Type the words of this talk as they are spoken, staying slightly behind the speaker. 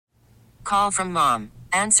call from mom.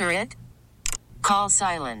 Answer it. Call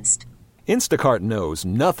silenced. Instacart knows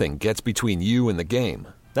nothing gets between you and the game.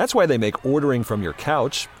 That's why they make ordering from your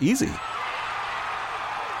couch easy.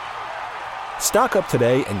 Stock up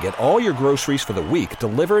today and get all your groceries for the week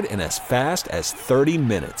delivered in as fast as 30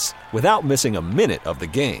 minutes without missing a minute of the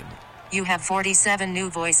game. You have 47 new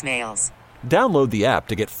voicemails. Download the app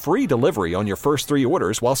to get free delivery on your first 3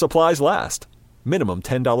 orders while supplies last. Minimum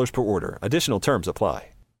 $10 per order. Additional terms apply.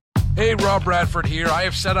 Hey, Rob Bradford here. I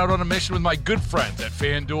have set out on a mission with my good friends at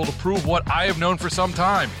FanDuel to prove what I have known for some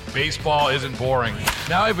time. Baseball isn't boring.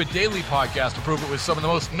 Now I have a daily podcast to prove it with some of the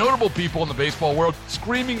most notable people in the baseball world,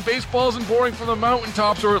 screaming baseball isn't boring from the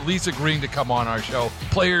mountaintops, or at least agreeing to come on our show.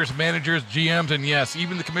 Players, managers, GMs, and yes,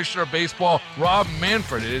 even the commissioner of baseball, Rob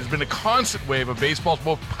Manfred. It has been a constant wave of baseball's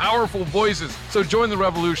most powerful voices. So join the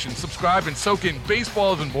revolution. Subscribe and soak in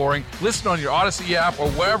Baseball Isn't Boring. Listen on your Odyssey app or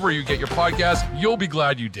wherever you get your podcasts. You'll be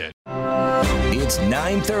glad you did. It's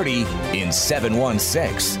 9:30 in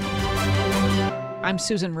 716. I'm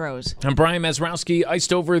Susan Rose. I'm Brian Mazrowski.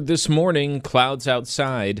 Iced over this morning, clouds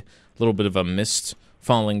outside, a little bit of a mist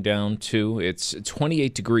falling down too. It's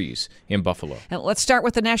 28 degrees in Buffalo. And let's start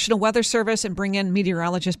with the National Weather Service and bring in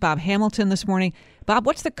meteorologist Bob Hamilton this morning. Bob,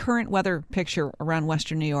 what's the current weather picture around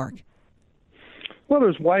western New York? Well,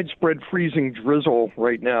 there's widespread freezing drizzle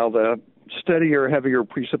right now. The steadier, heavier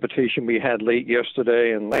precipitation we had late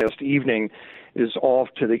yesterday and last evening is off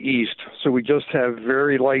to the east. So we just have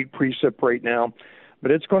very light precip right now, but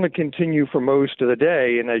it's going to continue for most of the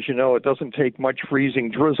day. And as you know, it doesn't take much freezing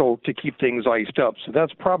drizzle to keep things iced up. So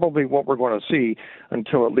that's probably what we're going to see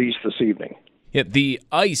until at least this evening. Yeah, the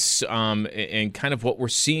ice and kind of what we're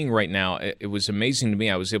seeing right now, it was amazing to me.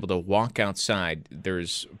 I was able to walk outside.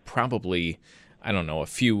 There's probably, I don't know, a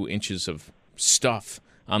few inches of stuff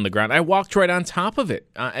on the ground. I walked right on top of it.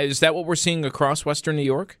 Is that what we're seeing across western New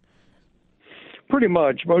York? Pretty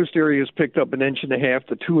much. Most areas picked up 1.5 inches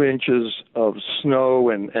to 2 inches of snow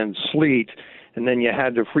and sleet, and then you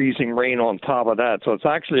had the freezing rain on top of that. So it's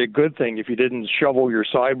actually a good thing if you didn't shovel your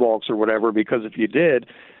sidewalks or whatever, because if you did,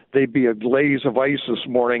 they'd be a glaze of ice this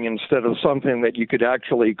morning instead of something that you could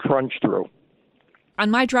actually crunch through.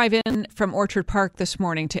 On my drive in from Orchard Park this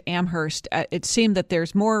morning to Amherst, it seemed that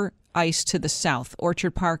there's more ice to the south,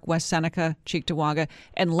 Orchard Park, West Seneca, Cheektowaga,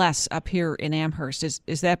 and less up here in Amherst.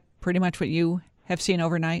 Is that pretty much what you have seen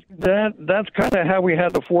overnight? That's kind of how we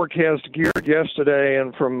had the forecast geared yesterday,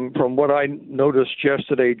 and from what I noticed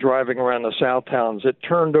yesterday driving around the south towns, it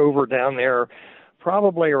turned over down there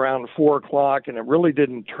probably around 4 o'clock, and it really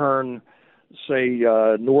didn't turn, say,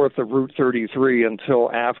 north of Route 33 until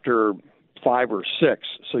after 5 or 6.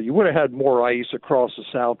 So you would have had more ice across the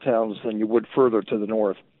south towns than you would further to the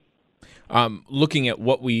north. Looking at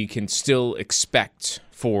what we can still expect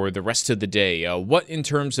for the rest of the day, what in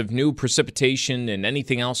terms of new precipitation and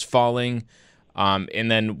anything else falling, and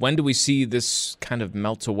then when do we see this kind of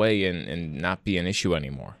melt away and not be an issue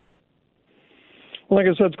anymore? Well, like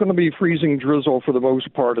I said, it's going to be freezing drizzle for the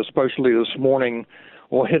most part, especially this morning.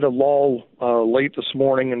 We'll hit a lull late this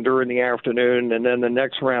morning and during the afternoon, and then the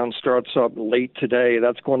next round starts up late today.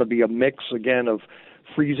 That's going to be a mix, again, of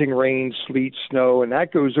freezing rain, sleet, snow, and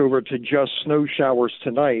that goes over to just snow showers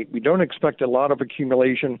tonight. We don't expect a lot of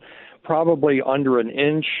accumulation, probably under 1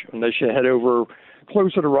 inch, unless you head over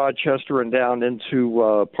closer to Rochester and down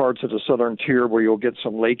into parts of the southern tier where you'll get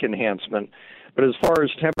some lake enhancement. But as far as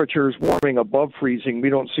temperatures warming above freezing, we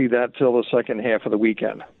don't see that till the second half of the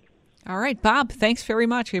weekend. All right, Bob, thanks very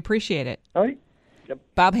much. We appreciate it. All right. Yep.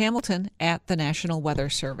 Bob Hamilton at the National Weather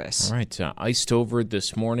Service. All right, iced over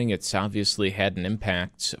this morning. It's obviously had an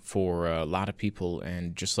impact for a lot of people,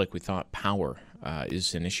 and just like we thought, power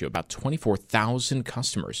is an issue. About 24,000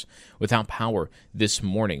 customers without power this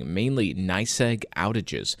morning, mainly NYSEG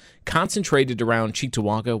outages, concentrated around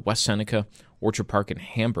Cheektowaga, West Seneca, Orchard Park, and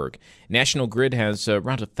Hamburg. National Grid has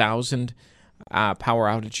around 1,000 power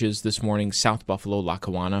outages this morning. South Buffalo,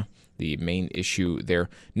 Lackawanna, the main issue there.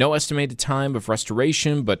 No estimated time of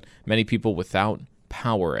restoration, but many people without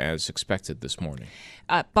power as expected this morning.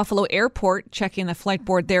 Buffalo Airport, checking the flight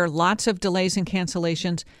board there, lots of delays and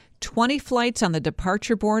cancellations. 20 flights on the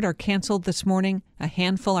departure board are canceled this morning. A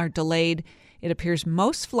handful are delayed. It appears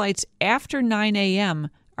most flights after 9 a.m.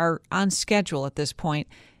 are on schedule at this point.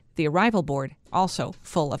 The arrival board also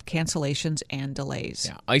full of cancellations and delays.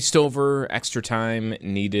 Yeah, iced over, extra time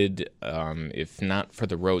needed, if not for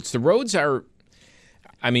the roads. The roads are,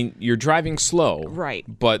 you're driving slow. Right.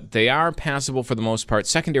 But they are passable for the most part.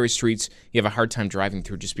 Secondary streets, you have a hard time driving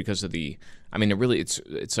through just because of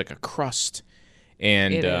it's like a crust.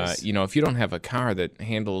 And, if you don't have a car that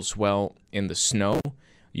handles well in the snow,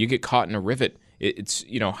 you get caught in a rivet. It's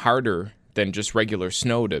harder than just regular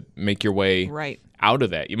snow to make your way out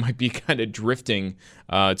of that. You might be kind of drifting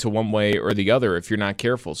to one way or the other if you're not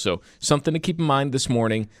careful. So something to keep in mind this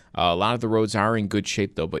morning. A lot of the roads are in good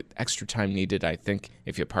shape, though, but extra time needed, I think,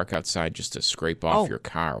 if you park outside just to scrape off your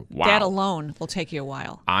car. Wow. That alone will take you a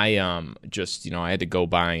while. I I had to go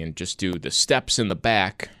by and just do the steps in the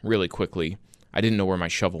back really quickly. I didn't know where my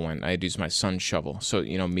shovel went. I had to use my son's shovel. So,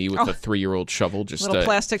 me with the 3-year-old shovel. Just little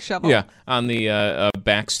plastic shovel. Yeah, on the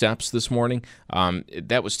back steps this morning.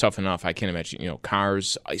 That was tough enough. I can't imagine,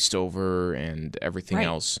 cars iced over and everything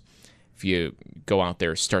else. If you go out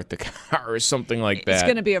there, start the car or something like that. It's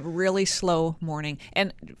going to be a really slow morning.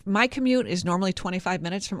 And my commute is normally 25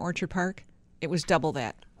 minutes from Orchard Park. It was double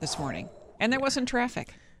that this morning. And there wasn't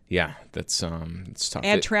traffic. Yeah, that's tough.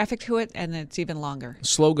 Add traffic to it, and it's even longer.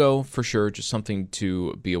 Slow go, for sure, just something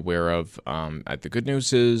to be aware of. The good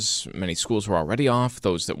news is many schools were already off.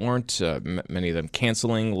 Those that weren't, many of them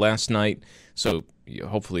canceling last night. So you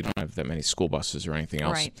hopefully don't have that many school buses or anything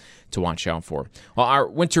else to watch out for. Well, our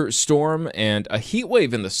winter storm and a heat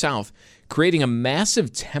wave in the south creating a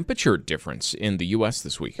massive temperature difference in the U.S.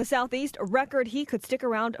 this week. The southeast record heat could stick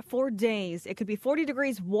around for days. It could be 40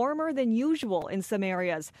 degrees warmer than usual in some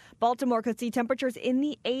areas. Baltimore could see temperatures in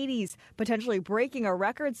the 80s, potentially breaking a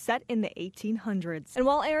record set in the 1800s. And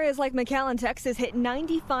while areas like McAllen, Texas hit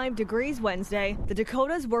 95 degrees Wednesday, the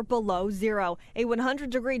Dakotas were below zero, a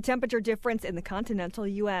 100-degree temperature difference in the continental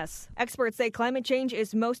U.S. Experts say climate change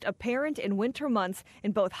is most apparent in winter months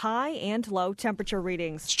in both high and low temperature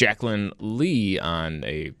readings. It's Jacqueline Lee on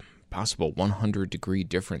a possible 100-degree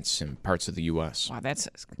difference in parts of the U.S. Wow, that's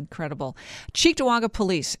incredible. Cheektowaga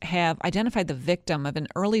police have identified the victim of an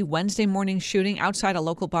early Wednesday morning shooting outside a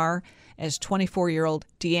local bar as 24-year-old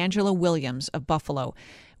D'Angelo Williams of Buffalo.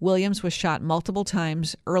 Williams was shot multiple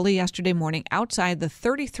times early yesterday morning outside the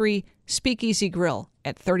 33 Speakeasy Grill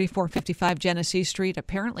at 3455 Genesee Street,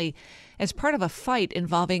 apparently as part of a fight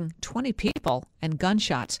involving 20 people and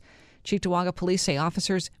gunshots. Cheektowaga police say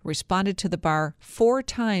officers responded to the bar 4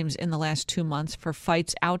 times in the last 2 months for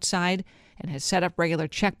fights outside and has set up regular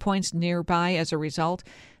checkpoints nearby as a result.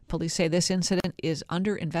 Police say this incident is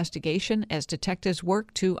under investigation as detectives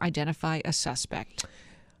work to identify a suspect.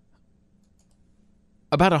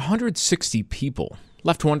 About 160 people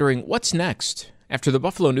left wondering what's next after the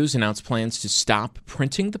Buffalo News announced plans to stop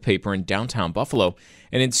printing the paper in downtown Buffalo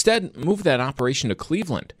and instead move that operation to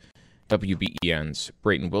Cleveland. WBEN's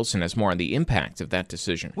Brayton Wilson has more on the impact of that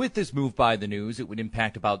decision. With this move by the News, it would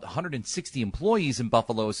impact about 160 employees in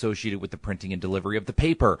Buffalo associated with the printing and delivery of the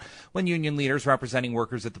paper. When union leaders representing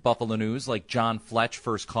workers at the Buffalo News, like John Fletch,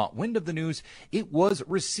 first caught wind of the news, it was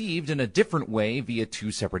received in a different way via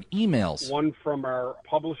 2 separate emails. One from our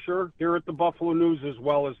publisher here at the Buffalo News, as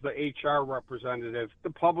well as the HR representative. The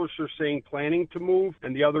publisher saying planning to move,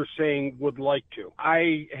 and the other saying would like to.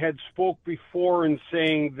 I had spoke before in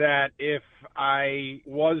saying that if I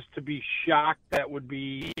was to be shocked, that would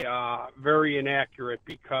be very inaccurate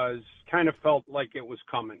because kind of felt like it was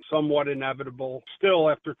coming, somewhat inevitable. Still,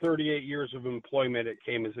 after 38 years of employment, it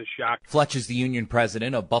came as a shock. Fletch is the union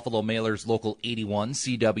president of Buffalo Mailers Local 81,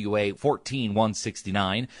 CWA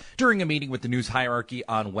 14169. During a meeting with the news hierarchy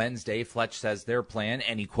on Wednesday, Fletch says their plan,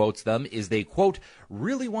 and he quotes them, is they, quote,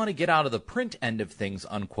 really want to get out of the print end of things,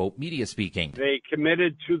 unquote, media speaking. They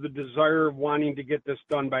committed to the desire of wanting to get this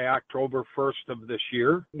done by October 1st of this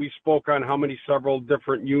year. We spoke on how many several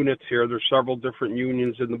different units here. There's several different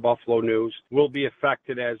unions in the Buffalo News will be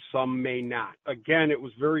affected, as some may not. Again, it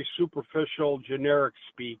was very superficial, generic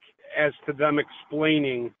speak as to them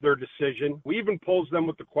explaining their decision. We even posed them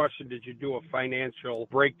with the question, did you do a financial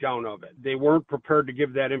breakdown of it? They weren't prepared to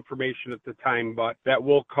give that information at the time, but that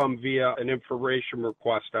will come via an information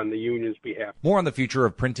request on the union's behalf. More on the future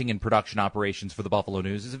of printing and production operations for the Buffalo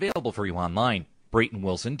News is available for you online. Brayton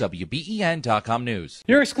Wilson, WBEN.com News.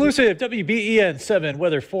 Your exclusive WBEN 7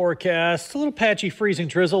 weather forecast. A little patchy freezing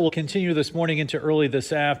drizzle will continue this morning into early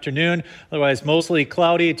this afternoon. Otherwise, mostly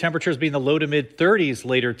cloudy. Temperatures being the low to mid 30s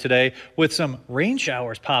later today with some rain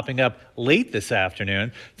showers popping up late this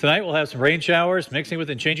afternoon. Tonight, we'll have some rain showers mixing with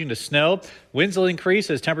and changing to snow. Winds will increase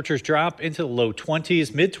as temperatures drop into the low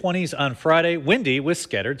 20s, mid 20s on Friday. Windy with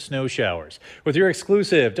scattered snow showers. With your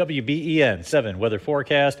exclusive WBEN 7 weather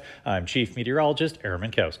forecast, I'm Chief Meteorologist Aaron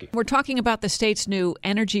Minkowski. We're talking about the state's new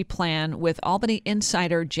energy plan with Albany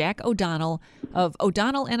insider Jack O'Donnell of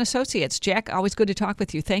O'Donnell and Associates. Jack, always good to talk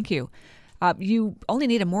with you. Thank you. You only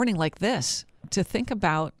need a morning like this to think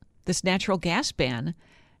about this natural gas ban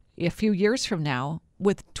a few years from now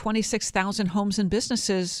with 26,000 homes and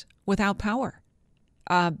businesses without power.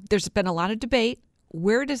 There's been a lot of debate.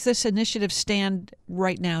 Where does this initiative stand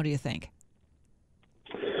right now, do you think?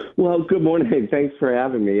 Well, good morning. Thanks for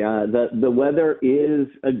having me. The weather is,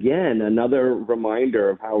 again, another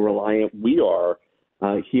reminder of how reliant we are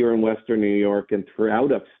here in Western New York and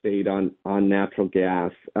throughout upstate on natural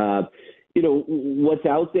gas. What's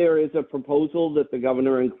out there is a proposal that the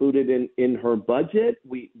governor included in her budget.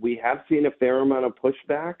 We have seen a fair amount of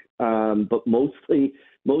pushback, but mostly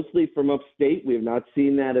from upstate. We have not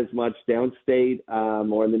seen that as much downstate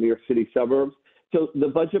or in the New York City suburbs. So the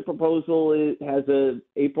budget proposal has a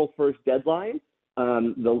April 1st deadline.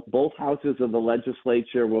 Both houses of the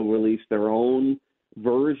legislature will release their own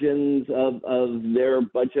versions of their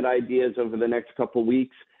budget ideas over the next couple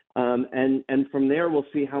weeks. And from there, we'll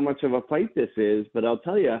see how much of a fight this is. But I'll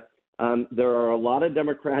tell you, there are a lot of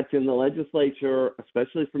Democrats in the legislature,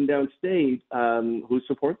 especially from downstate, who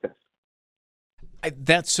support this.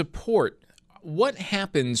 That support, what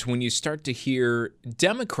happens when you start to hear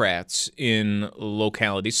Democrats in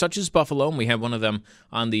localities such as Buffalo, and we had one of them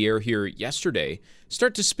on the air here yesterday,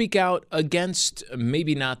 start to speak out against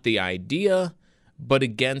maybe not the idea, but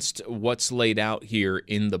against what's laid out here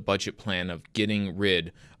in the budget plan of getting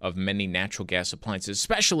rid of many natural gas appliances,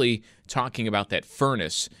 especially talking about that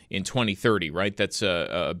furnace in 2030, right? That's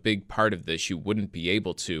a big part of this. You wouldn't be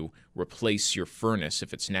able to replace your furnace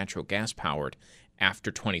if it's natural gas powered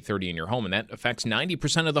after 2030 in your home, and that affects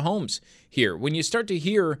 90% of the homes here. When you start to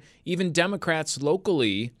hear even Democrats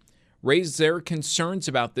locally raise their concerns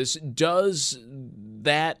about this, does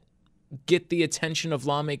that get the attention of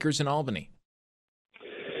lawmakers in Albany?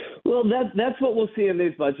 Well, that's what we'll see in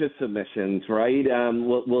these budget submissions, right?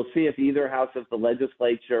 We'll see if either house of the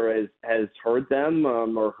legislature has heard them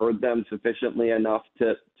or heard them sufficiently enough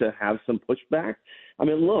to have some pushback. I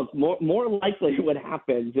mean, look, more likely what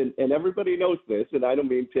happens, and everybody knows this, and I don't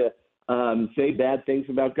mean to say bad things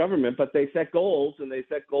about government, but they set goals, and they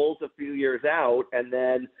set goals a few years out, and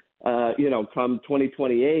then, come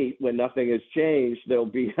 2028, when nothing has changed, there'll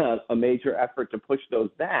be a major effort to push those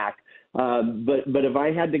back. But if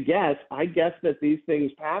I had to guess, I guess that these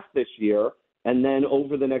things pass this year, and then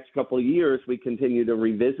over the next couple of years, we continue to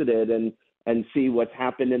revisit it and see what's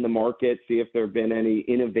happened in the market, see if there have been any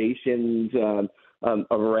innovations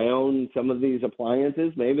around some of these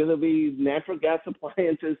appliances. Maybe there'll be natural gas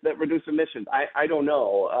appliances that reduce emissions. I don't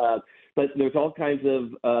know. But there's all kinds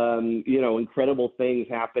of, incredible things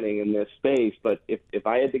happening in this space. But if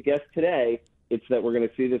I had to guess today, it's that we're going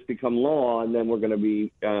to see this become law, and then we're going to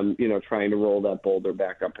be, trying to roll that boulder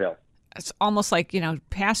back uphill. It's almost like,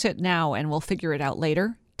 pass it now and we'll figure it out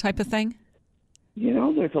later type of thing.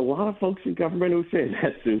 There's a lot of folks in government who say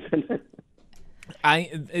that, Susan.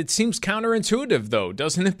 It seems counterintuitive, though,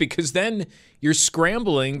 doesn't it? Because then you're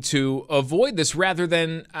scrambling to avoid this rather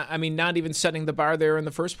than, not even setting the bar there in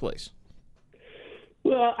the first place.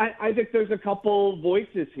 Well, I think there's a couple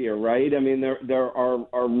voices here, right? I mean, there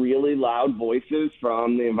are really loud voices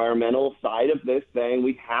from the environmental side of this saying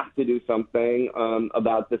we have to do something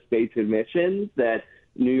about the state's emissions, that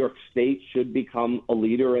New York State should become a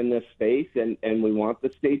leader in this space, and we want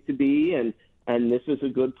the state to be, and this is a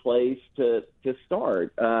good place to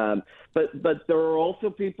start. But there are also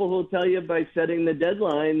people who tell you by setting the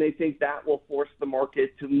deadline, they think that will force the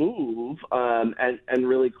market to move and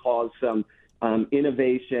really cause some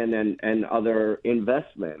innovation and other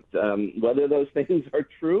investment. Whether those things are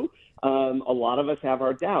true, a lot of us have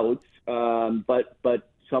our doubts,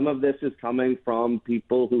 but some of this is coming from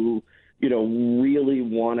people who, really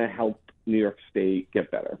want to help New York State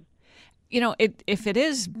get better. If it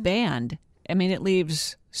is banned, it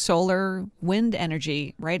leaves solar, wind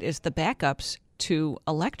energy, right, as the backups to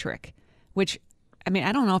electric, which, I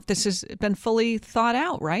don't know if this has been fully thought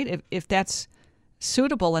out, right? If that's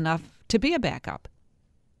suitable enough to be a backup.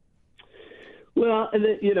 Well,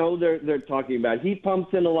 they're talking about heat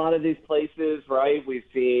pumps in a lot of these places, right? We've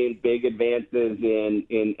seen big advances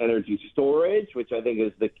in energy storage, which I think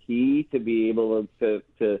is the key to be able to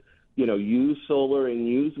use solar and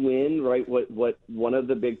use wind, right? What one of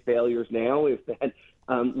the big failures now is that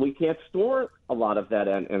we can't store a lot of that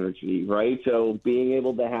energy, right? So being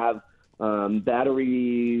able to have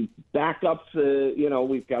battery backups,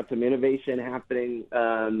 we've got some innovation happening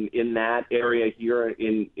in that area here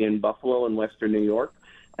in Buffalo and Western New York.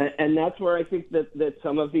 And that's where I think that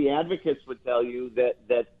some of the advocates would tell you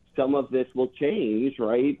that some of this will change,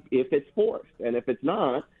 right, if it's forced. And if it's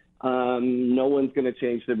not, no one's going to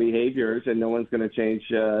change their behaviors and no one's going to change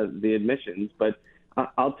the admissions. But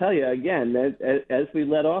I'll tell you, again, as we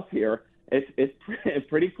let off here, it's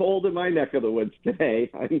pretty cold in my neck of the woods today.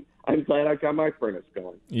 I'm glad I got my furnace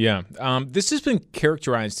going. Yeah. This has been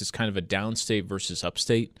characterized as kind of a downstate versus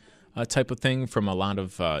upstate type of thing from a lot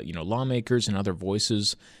of lawmakers and other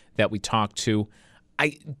voices that we talk to.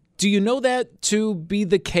 Do you know that to be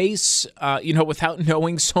the case, without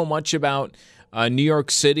knowing so much about New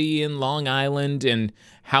York City and Long Island and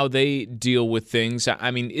how they deal with things?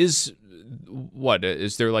 I mean, is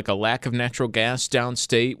there like a lack of natural gas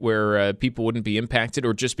downstate where people wouldn't be impacted,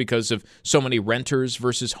 or just because of so many renters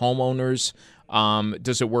versus homeowners?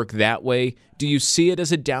 Does it work that way? Do you see it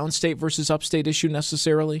as a downstate versus upstate issue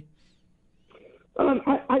necessarily?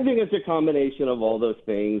 I think it's a combination of all those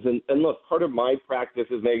things. And look, part of my practice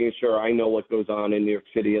is making sure I know what goes on in New York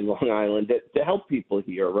City and Long Island to help people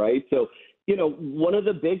here, right? So, one of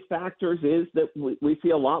the big factors is that we see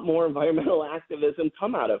a lot more environmental activism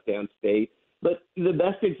come out of downstate. But the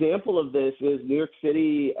best example of this is New York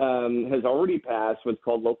City has already passed what's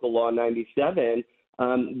called Local Law 97.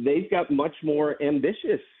 They've got much more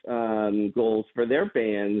ambitious goals for their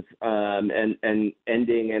bans and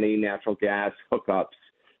ending any natural gas hookups.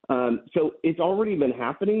 So it's already been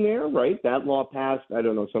happening there, right? That law passed,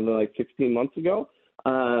 something like 16 months ago.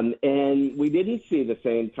 And we didn't see the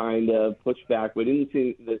same kind of pushback. We didn't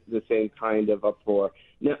see the same kind of uproar.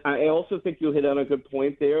 Now, I also think you hit on a good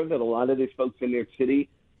point there that a lot of these folks in New York City,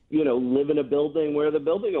 live in a building where the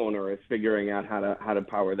building owner is figuring out how to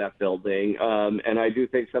power that building. And I do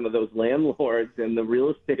think some of those landlords and the real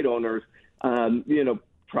estate owners,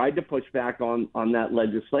 tried to push back on that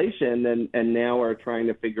legislation and now are trying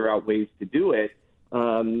to figure out ways to do it.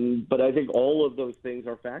 But I think all of those things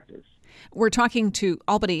are factors. We're talking to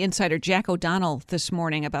Albany insider Jack O'Donnell this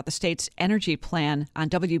morning about the state's energy plan on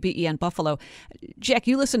WBEN Buffalo. Jack,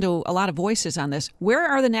 you listen to a lot of voices on this. Where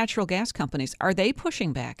are the natural gas companies? Are they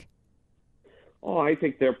pushing back? Oh, I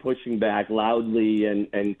think they're pushing back loudly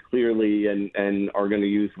and clearly and are going to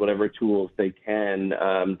use whatever tools they can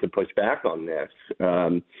to push back on this.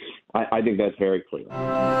 I think that's very clear.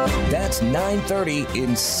 That's 9:30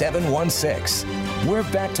 in 716. We're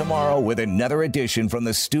back tomorrow with another edition from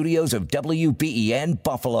the studios of WBEN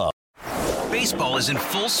Buffalo. Baseball is in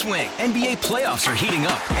full swing. NBA playoffs are heating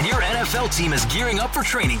up, and your NFL team is gearing up for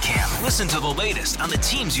training camp. Listen to the latest on the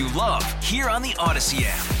teams you love here on the Odyssey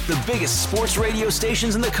app. The biggest sports radio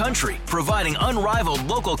stations in the country, providing unrivaled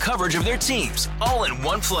local coverage of their teams, all in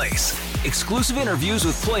one place. Exclusive interviews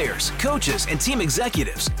with players, coaches, and team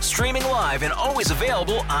executives, streaming live and always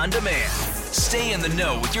available on demand. Stay in the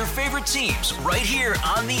know with your favorite teams right here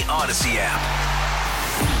on the Odyssey app.